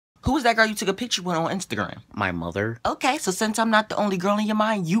Who was that girl you took a picture with on Instagram? My mother. Okay, so since I'm not the only girl in your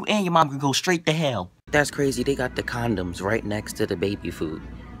mind, you and your mom can go straight to hell. That's crazy. They got the condoms right next to the baby food.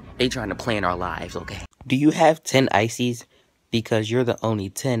 They trying to plan our lives, okay? Do you have 10 ices? Because you're the only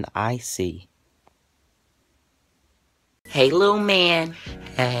 10 I see. Hey, little man.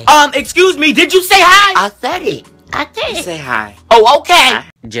 Hey. Excuse me, did you say hi? I said it. I did. Say hi. Oh, okay.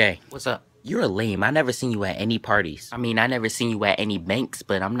 Jay, what's up? You're a lame. I never seen you at any parties. I mean, I never seen you at any banks,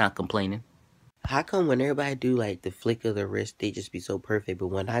 but I'm not complaining. How come when everybody do, like, the flick of the wrist, they just be so perfect, but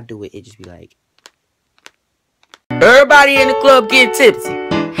when I do it, it just be like... Everybody in the club get tipsy.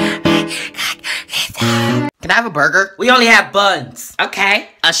 Can I have a burger? We only have buns. Okay.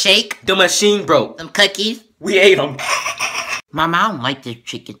 A shake? The machine broke. Some cookies? We ate them. Mama, I don't like this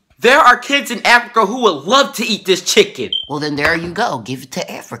chicken. There are kids in Africa who would love to eat this chicken. Well, then there you go. Give it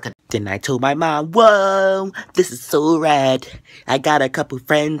to Africa. Then I told my mom, whoa, this is so rad. I got a couple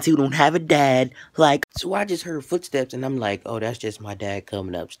friends who don't have a dad. Like, so I just heard footsteps and I'm like, oh, that's just my dad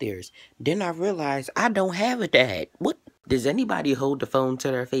coming upstairs. Then I realized I don't have a dad. What? Does anybody hold the phone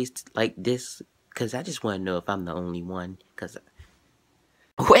to their face like this? Because I just want to know if I'm the only one. Because...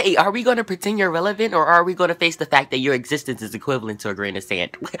 Wait, are we going to pretend you're relevant, or are we going to face the fact that your existence is equivalent to a grain of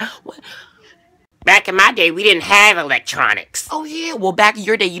sand? What? Back in my day, we didn't have electronics. Oh yeah, well back in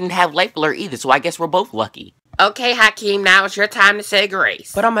your day, you didn't have Life Alert either, so I guess we're both lucky. Okay, Hakeem, now it's your time to say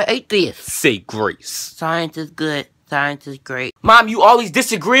grace. But I'm an atheist. Say grace. Science is good. Science is great. Mom, you always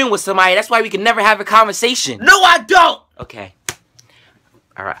disagreeing with somebody. That's why we can never have a conversation. No, I don't! Okay.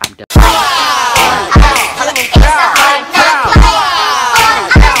 Alright, I'm done.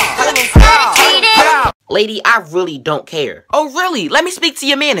 Lady, I really don't care. Oh, really? Let me speak to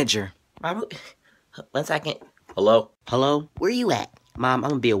your manager. 1 second. Hello? Hello? Where you at? Mom,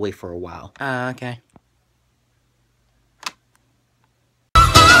 I'm gonna be away for a while. Okay.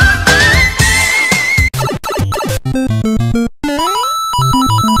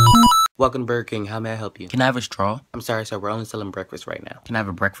 Welcome to Burger King. How may I help you? Can I have a straw? I'm sorry, sir. We're only selling breakfast right now. Can I have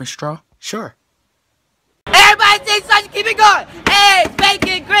a breakfast straw? Sure. Everybody say sausage, keep it going! Hey,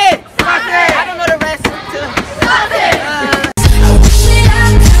 bacon, grits! Sausage! I don't know the rest.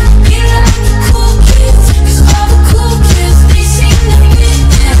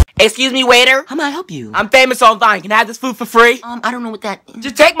 Excuse me, waiter. How may I help you? I'm famous on Vine. Can I have this food for free? I don't know what that is.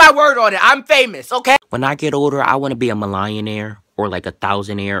 Just take my word on it. I'm famous, okay? When I get older, I want to be a millionaire, or like a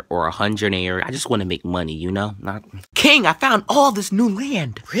thousandaire, or a hundredaire. I just want to make money, you know? Not... King, I found all this new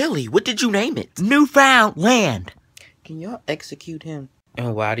land. Really? What did you name it? Newfound land. Can y'all execute him?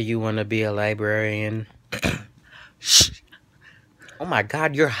 And why do you want to be a librarian? Shh. Oh my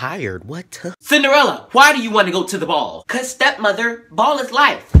God, you're hired. What? Cinderella, why do you want to go to the ball? 'Cause stepmother, ball is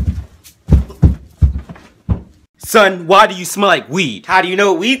life. Son, why do you smell like weed? How do you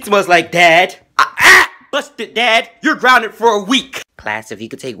know weed smells like, Dad? Busted, Dad. You're grounded for a week. Class, if you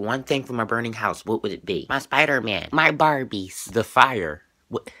could take one thing from a burning house, what would it be? My Spider-Man. My Barbies. The fire.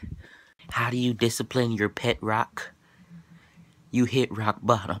 What? How do you discipline your pet rock? You hit rock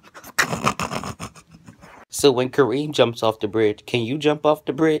bottom. So when Kareem jumps off the bridge, can you jump off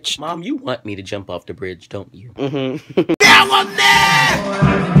the bridge? Mom, you want me to jump off the bridge, don't you? Mm-hmm. Now I'm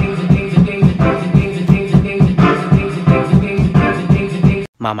there!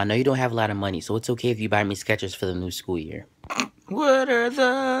 Mom, I know you don't have a lot of money, so it's okay if you buy me Skechers for the new school year. What are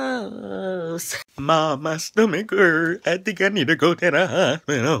those? Mom, my stomach hurt. I think I need to go to the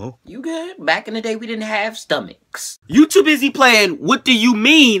hospital. You good? Back in the day, we didn't have stomachs. You too busy playing, what do you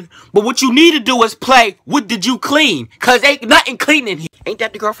mean? But what you need to do is play, what did you clean? 'Cause ain't nothing clean in here. Ain't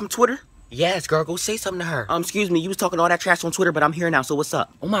that the girl from Twitter? Yes, girl, go say something to her. Excuse me, you was talking all that trash on Twitter, but I'm here now, so what's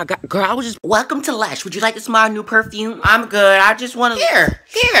up? Oh my God, girl, I was just... Welcome to Lash. Would you like to smell our new perfume? I'm good, I just want to...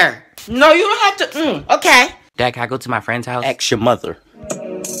 Here. No, you don't have to, Okay. Dad, can I go to my friend's house? Ask your mother.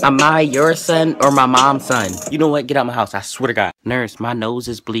 Am I your son or my mom's son? You know what? Get out of my house, I swear to God. Nurse, my nose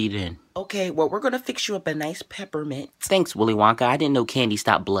is bleeding. Okay, well, we're gonna fix you up a nice peppermint. Thanks, Willy Wonka. I didn't know candy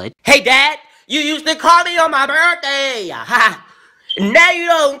stopped blood. Hey, Dad, you used to call me on my birthday. Ha! Now you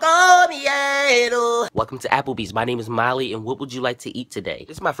don't call me yet. Welcome to Applebee's. My name is Molly, and what would you like to eat today?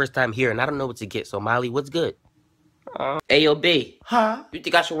 This is my first time here, and I don't know what to get, so Molly, what's good? A.O.B. Huh? You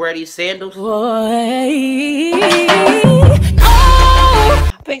think I should wear these sandals?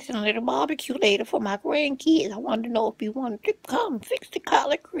 Fixing a little barbecue later for my grandkids. I wanted to know if you wanted to come fix the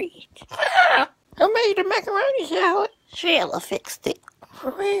collard greens. I made the macaroni salad. Sheila fixed it.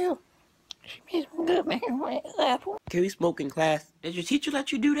 For real. She made some good macaroni salad. Can we smoke in class? Did your teacher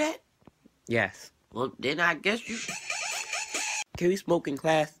let you do that? Yes. Well, then I guess you... Can we smoke in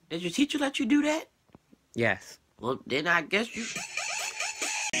class? Did your teacher let you do that? Yes. Well, then I guess you...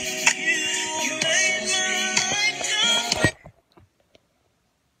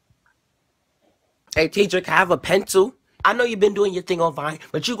 Hey, teacher, can I have a pencil? I know you've been doing your thing on Vine,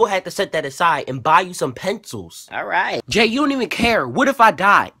 but you gonna have to set that aside and buy you some pencils. All right. Jay, you don't even care. What if I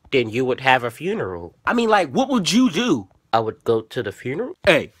died? Then you would have a funeral. I mean, like, what would you do? I would go to the funeral.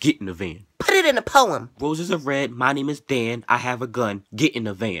 Hey, get in the van. Put it in a poem. Roses are red. My name is Dan. I have a gun. Get in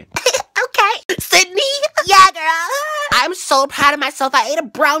the van. Okay. Sydney? Yeah, girl. I'm so proud of myself. I ate a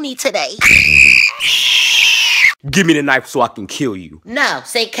brownie today. Give me the knife so I can kill you. No.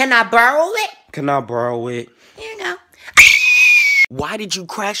 Say, can I borrow it? Can I borrow it? Here you go. Why did you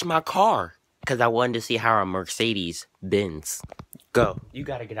crash my car? Because I wanted to see how a Mercedes bends. Go. You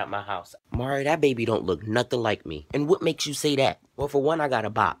gotta get out my house. Mari, that baby don't look nothing like me. And what makes you say that? Well, for one, I got a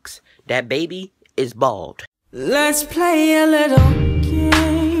box. That baby is bald. Let's play a little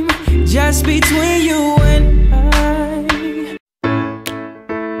game just between you and I.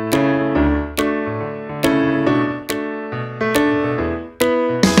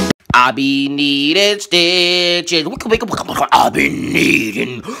 I be needing stitches. I be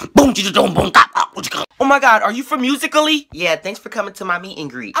needing. Oh my God, are you from Musically? Yeah, thanks for coming to my meet and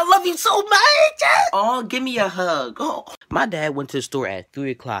greet. I love you so much. Oh, give me a hug. Oh. My dad went to the store at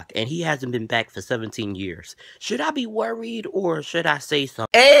 3 o'clock and he hasn't been back for 17 years. Should I be worried or should I say something?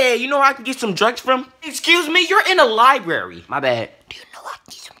 Hey, you know where I can get some drugs from? Excuse me, you're in a library. My bad. Do you know I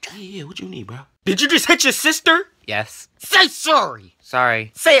need some drugs? Yeah, what you need, bro? Did you just hit your sister? Yes. Say sorry.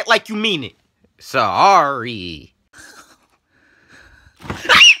 Sorry. Say it like you mean it. Sorry.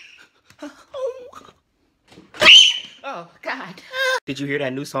 Oh, God. Did you hear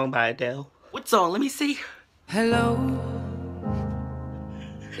that new song by Adele? What song? Let me see. Hello,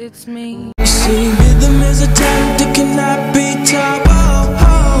 it's me. See, rhythm is a talent that cannot be taught.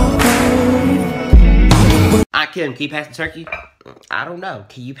 I can you pass the turkey? I don't know.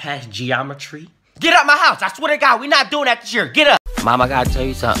 Can you pass geometry? Get out my house. I swear to God, we're not doing that this year. Get up. Mom, I gotta tell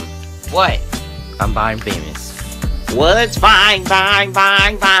you something. What? I'm buying famous. What's fine.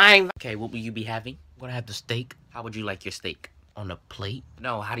 Okay, what will you be having? Gonna have the steak. How would you like your steak? On a plate?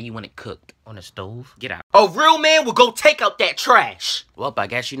 No, how do you want it cooked? On a stove? Get out. A real man will go take out that trash. Well, I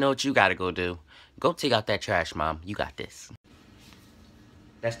guess you know what you gotta go do. Go take out that trash, Mom. You got this.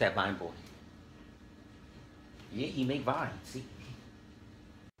 That's that Vine boy. Yeah, he make Vine. See?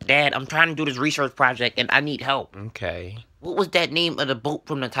 Dad, I'm trying to do this research project and I need help. Okay. What was that name of the boat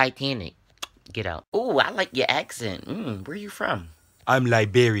from the Titanic? Get out. Oh, I like your accent. Where you from? I'm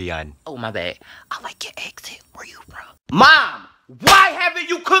Liberian. Oh, my bad. I like your accent. Where you from? Mom, why haven't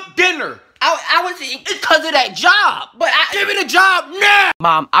you cooked dinner? I was because of that job. But give me the job now.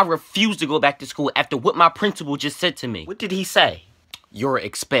 Mom, I refuse to go back to school after what my principal just said to me. What did he say? You're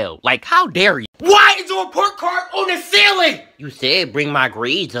expelled. Like, how dare you? Why is your report card on the ceiling? You said bring my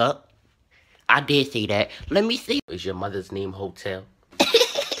grades up. I did say that. Let me see. Is your mother's name Hotel?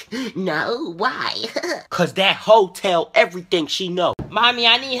 No, why? Cause that hotel everything she know. Mommy,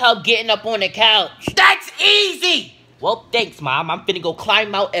 I need help getting up on the couch. That's easy. Well, thanks, Mom. I'm finna go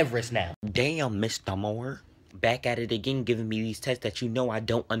climb Mount Everest now. Damn, Mr. Moore. Back at it again, giving me these tests that you know I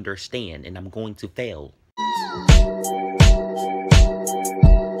don't understand, and I'm going to fail.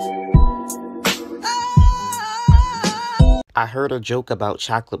 I heard a joke about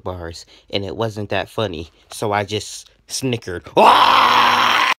chocolate bars, and it wasn't that funny, so I just snickered.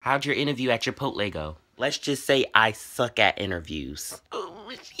 How'd your interview at Chipotle go? Let's just say I suck at interviews.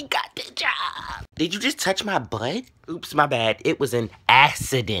 Oh, she got the job. Did you just touch my butt? Oops, my bad. It was an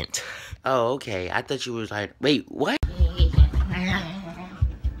accident. Oh, okay. I thought you was like, wait, what?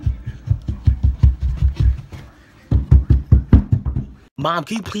 Mom,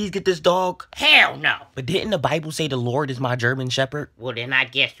 can you please get this dog? Hell no. But didn't the Bible say the Lord is my German Shepherd? Well, then I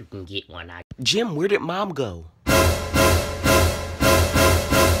guess you can get one. Jim, where did Mom go?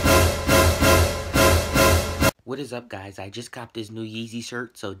 What is up, guys? I just copped this new Yeezy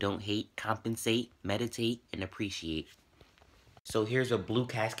shirt, so don't hate, compensate, meditate, and appreciate. So here's a blue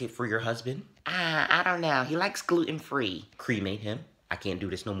casket for your husband. I don't know. He likes gluten-free. Cremate him. I can't do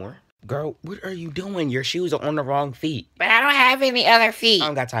this no more. Girl, what are you doing? Your shoes are on the wrong feet. But I don't have any other feet. I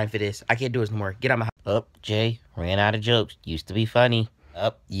don't got time for this. I can't do this no more. Get out my house. Up, Jay. Ran out of jokes. Used to be funny.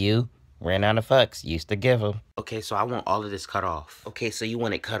 Up, you. Ran out of fucks. Used to give them. Okay, so I want all of this cut off. Okay, so you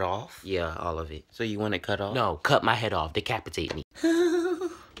want it cut off? Yeah, all of it. So you want it cut off? No, cut my head off. Decapitate me.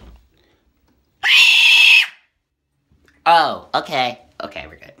 Oh, okay. Okay,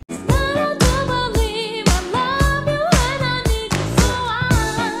 we're good.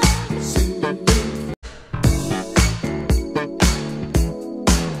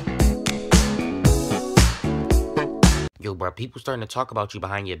 Yo, bro, people starting to talk about you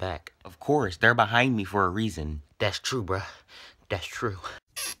behind your back. Of course, they're behind me for a reason. That's true, bruh. That's true.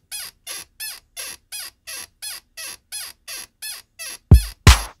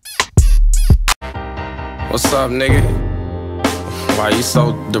 What's up, nigga? Why you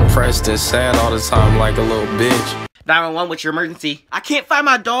so depressed and sad all the time like a little bitch? 911, what's your emergency? I can't find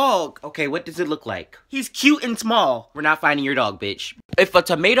my dog. Okay, what does it look like? He's cute and small. We're not finding your dog, bitch. If a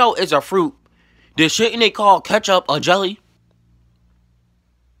tomato is a fruit, then shouldn't they call ketchup a jelly?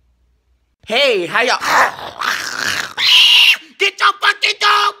 Hey, how y'all? Get your fucking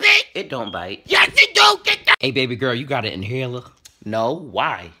dog, bitch! It don't bite. Yes, it do. Get that. Hey, baby girl, you got an inhaler? No,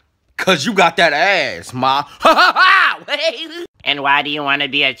 why? Cause you got that ass, ma. Ha ha ha! And why do you want to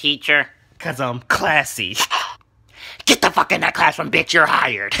be a teacher? Cause I'm classy. Get the fuck in that classroom, bitch. You're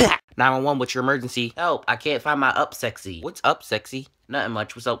hired. 911, what's your emergency? Help, I can't find my up sexy. What's up, sexy? Nothing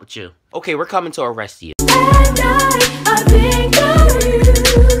much, what's up with you? Okay, we're coming to arrest you. At night, I think of you.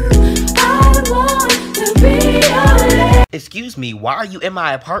 I want to be your. Excuse me, why are you in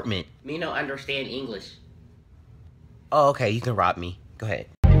my apartment? Me don't understand English. Oh, okay, you can rob me. Go ahead.